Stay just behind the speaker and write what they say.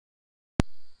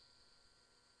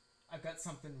I've got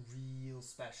something real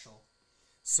special.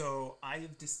 So I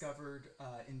have discovered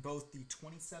in both the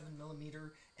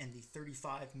 27mm and the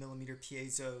 35mm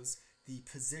piezos the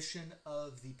piposition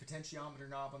of the potentiometer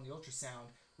knob on the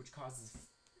ultrasound, which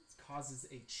causes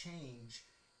a change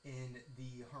in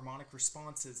the harmonic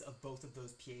responses of both of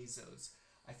those piezos.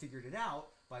 I figured it out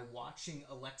by watching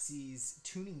Alexi's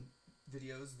tuning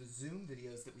videos, the Zoom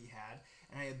videos that we had,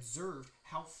 and I observed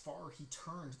how far he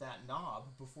turned that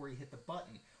knob before he hit the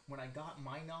button. When I got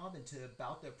my knob into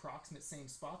about the approximate same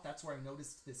spot, that's where I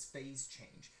noticed this phase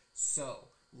change. So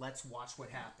let's watch what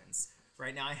happens.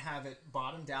 Right now I have it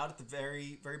bottomed out at the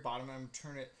very, very bottom. I'm going to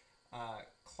turn it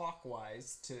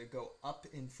clockwise to go up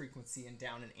in frequency and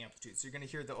down in amplitude. So you're going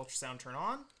to hear the ultrasound turn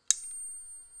on.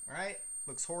 All right,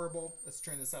 looks horrible. Let's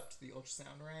turn this up to the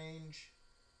ultrasound range.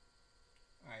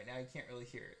 All right, now you can't really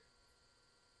hear it.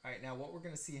 All right, now what we're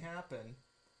going to see happen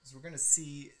is we're going to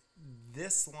see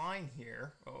this line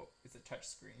here. Oh, it's a touch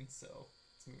screen, so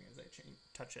it's moving as I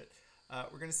touch it.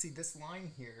 We're going to see this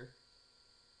line here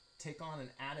take on an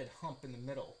added hump in the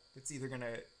middle. It's either going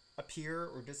to appear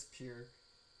or disappear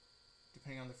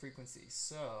depending on the frequency.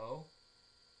 So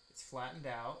it's flattened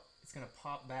out. It's going to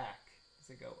pop back as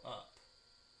I go up.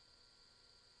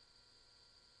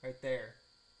 Right there.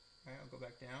 All right, I'll go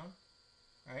back down.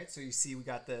 All right, so you see we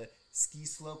got the ski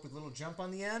slope with a little jump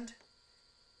on the end.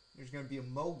 There's going to be a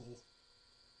mogul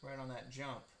right on that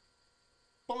jump.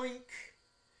 Boink!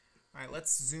 All right,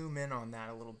 let's zoom in on that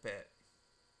a little bit.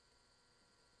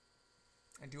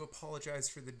 I do apologize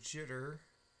for the jitter.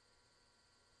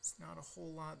 It's not a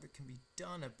whole lot that can be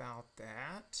done about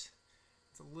that.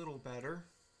 It's a little better.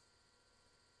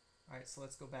 All right, so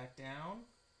let's go back down.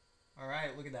 All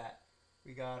right, look at that.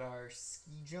 We got our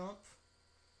ski jump.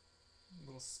 A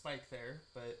little spike there,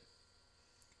 but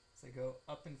as I go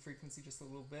up in frequency just a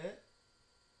little bit.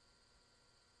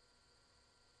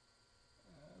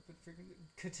 Up in frequency.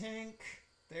 Ka-tink!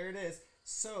 There it is.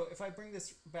 So if I bring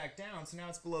this back down, so now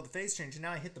it's below the phase change, and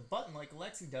now I hit the button like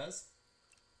Alexi does,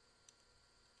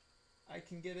 I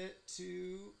can get it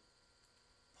to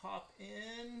pop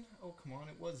in. Oh, come on,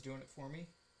 it was doing it for me.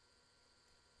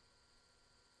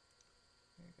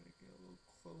 I gotta get a little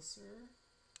closer.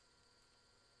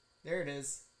 There it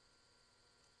is.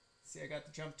 See, I got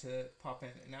the jump to pop in,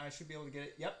 and now I should be able to get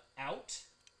it, yep, out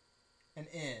and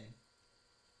in.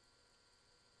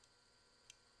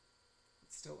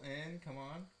 It's still in, come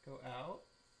on, go out.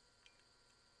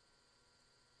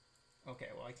 Okay,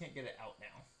 well, I can't get it out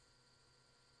now.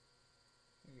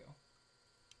 There you go.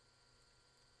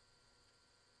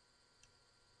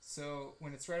 So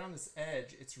when it's right on this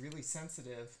edge, it's really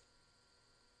sensitive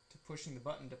to pushing the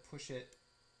button to push it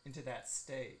into that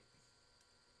state.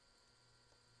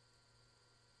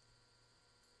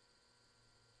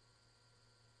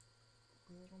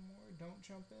 A little more, don't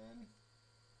jump in.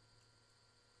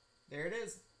 There it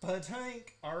is,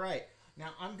 pa-tank. All right, now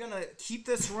I'm gonna keep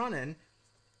this running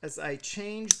as I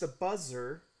change the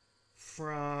buzzer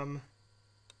from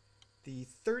the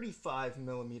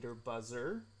 35mm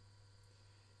buzzer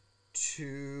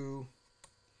to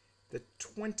the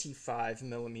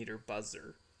 25mm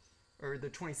buzzer, or the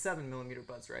 27mm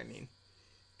buzzer, I mean,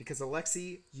 because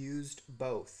Alexi used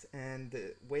both, and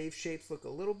the wave shapes look a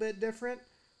little bit different,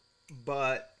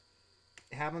 but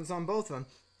it happens on both of them.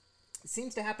 It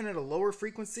seems to happen at a lower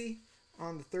frequency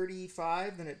on the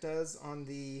 35 than it does on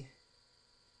the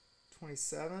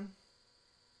 27.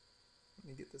 Let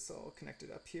me get this all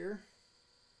connected up here.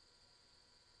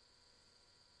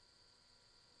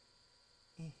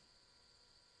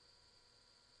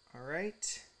 All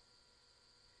right.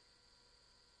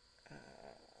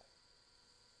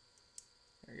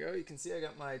 There we go. You can see I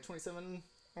got my 27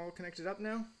 all connected up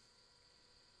now.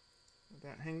 Let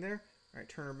that hang there. All right,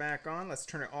 turn her back on. Let's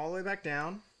turn it all the way back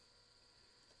down.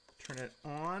 Turn it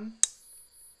on.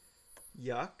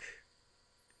 Yuck.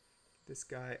 This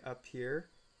guy up here.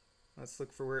 Let's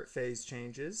look for where it phase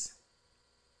changes.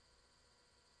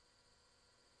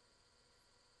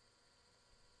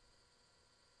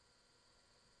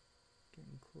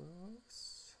 Getting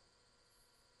close.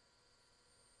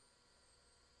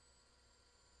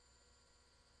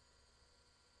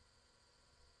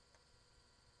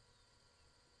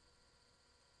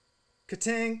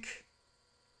 Ka-tink!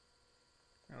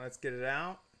 Now let's get it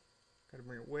out. Gotta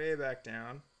bring it way back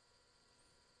down.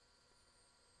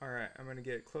 Alright, I'm gonna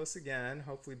get it close again,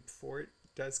 hopefully before it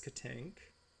does ka-tink.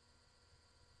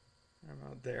 I'm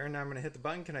out there. Now I'm gonna hit the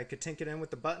button. Can I ka-tink it in with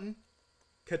the button?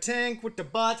 Ka-tink with the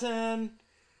button!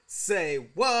 Say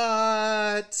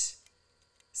what?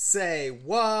 Say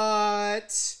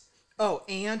what? Oh,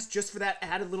 and just for that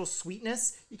added little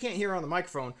sweetness, you can't hear it on the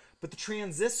microphone, but the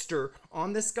transistor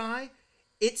on this guy,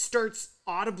 it starts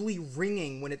audibly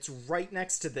ringing when it's right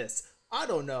next to this. I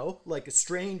don't know, like a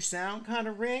strange sound kind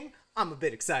of ring. I'm a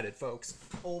bit excited, folks.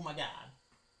 Oh my God.